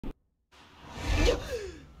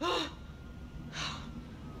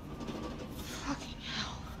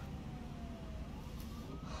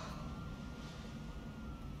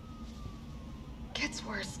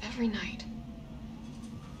worse every night.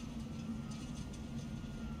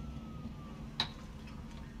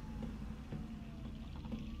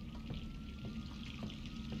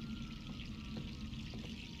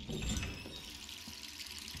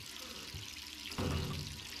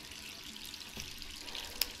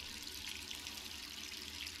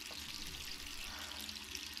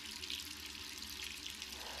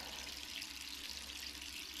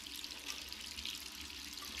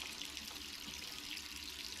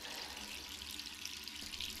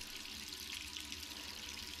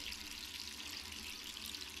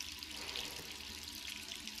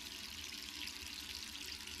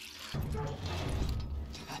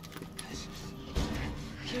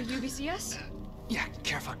 Your UBCS? Yeah,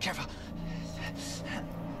 careful, careful.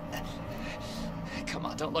 Come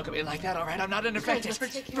on, don't look at me like that, all right? I'm not an infected.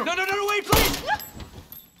 No, wait, please!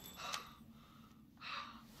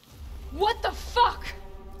 What the fuck?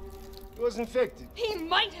 He was infected. He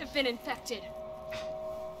might have been infected.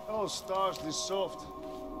 Oh, stars, this soft.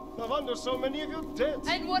 No wonder so many of you dead.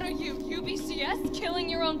 And what are you, UBCS? Killing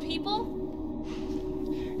your own people?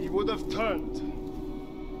 He would have turned.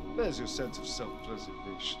 There's your sense of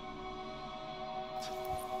self-preservation.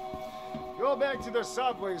 Go back to the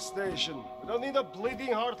subway station. We don't need a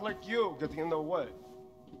bleeding heart like you getting in the way.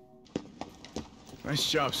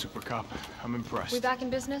 Nice job, Super Cop. I'm impressed. We back in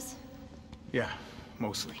business? Yeah,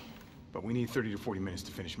 mostly. But we need 30 to 40 minutes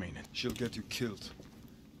to finish maintenance. She'll get you killed.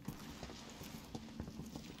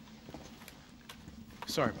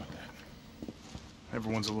 Sorry about that.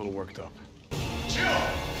 Everyone's a little worked up. Chill!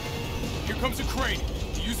 Here comes a crane.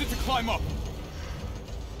 Use it to climb up.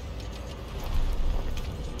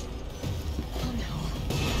 Oh no.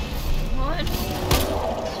 Come on.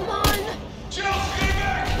 Come on! Jill, stay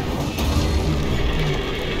back!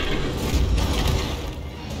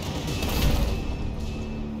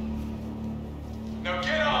 Now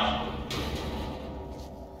get on!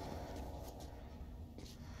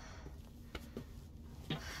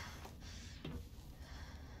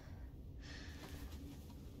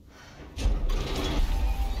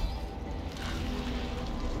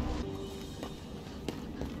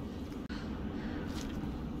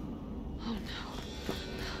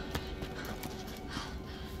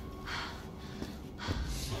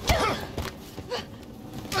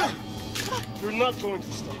 You're not going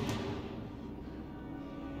to stop.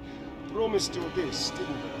 Promised you this,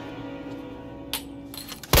 didn't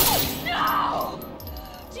I? No!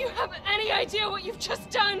 Do you have any idea what you've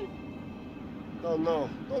just done? No,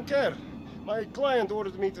 don't care. My client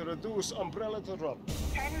ordered me to reduce umbrella to rubber.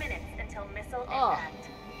 10 minutes until missile impact.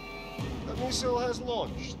 The missile has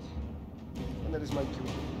launched. And that is my cue.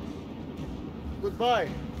 Goodbye,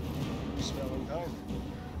 Miss Valentine.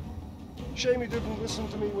 Shame you didn't listen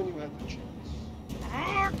to me when you had the chance.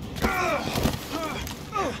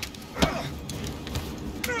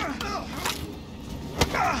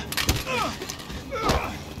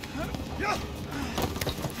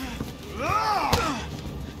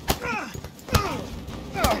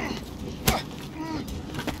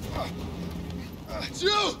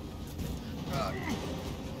 Jill!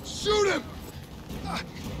 Shoot him!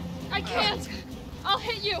 I can't! I'll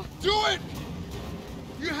hit you! Do it!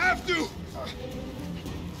 You have to!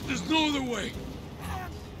 There's no other way.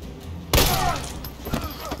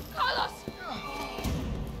 Carlos!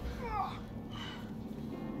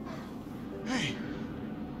 Hey,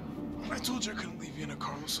 I told you I couldn't leave you in a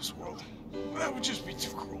Carlos's world. That would just be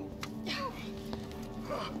too cruel.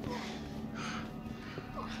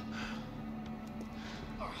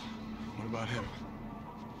 What about him?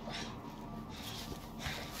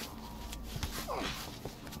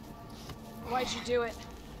 Why'd you do it?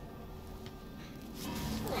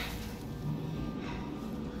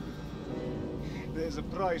 There's a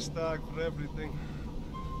price tag for everything.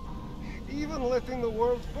 Even letting the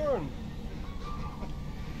world burn.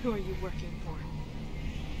 Who are you working for?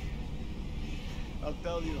 I'll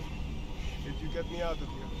tell you, if you get me out of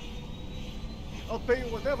here. I'll pay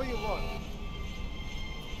you whatever you want.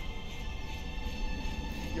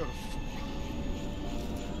 You're a fool.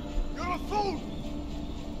 You're a fool!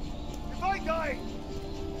 If I die,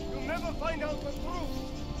 you'll never find out the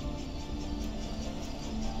truth.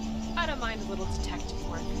 I don't mind a little detective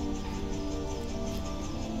work.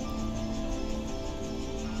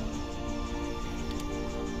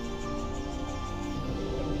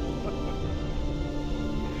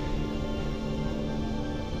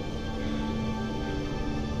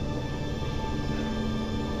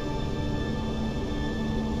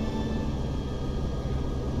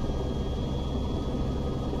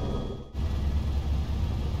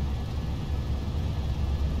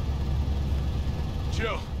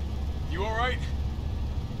 Jill, you all right?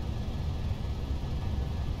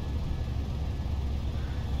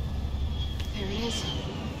 There he is.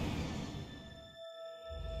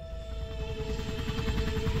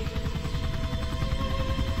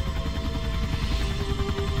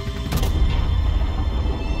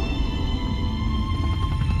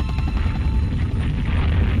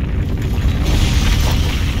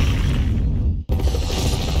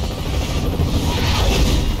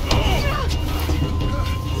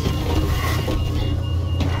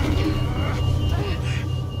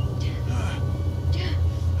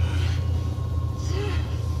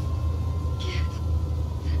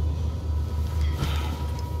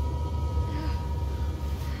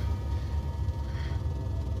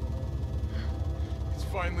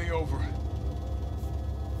 Finally over.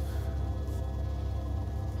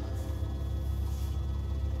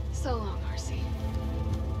 So long, RC.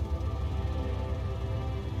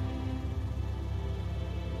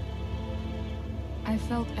 I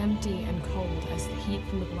felt empty and cold as the heat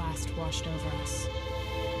from the blast washed over us.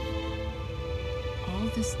 All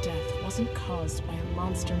this death wasn't caused by a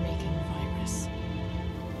monster-making virus.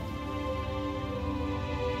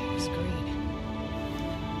 It was greed.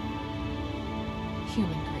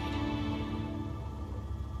 Human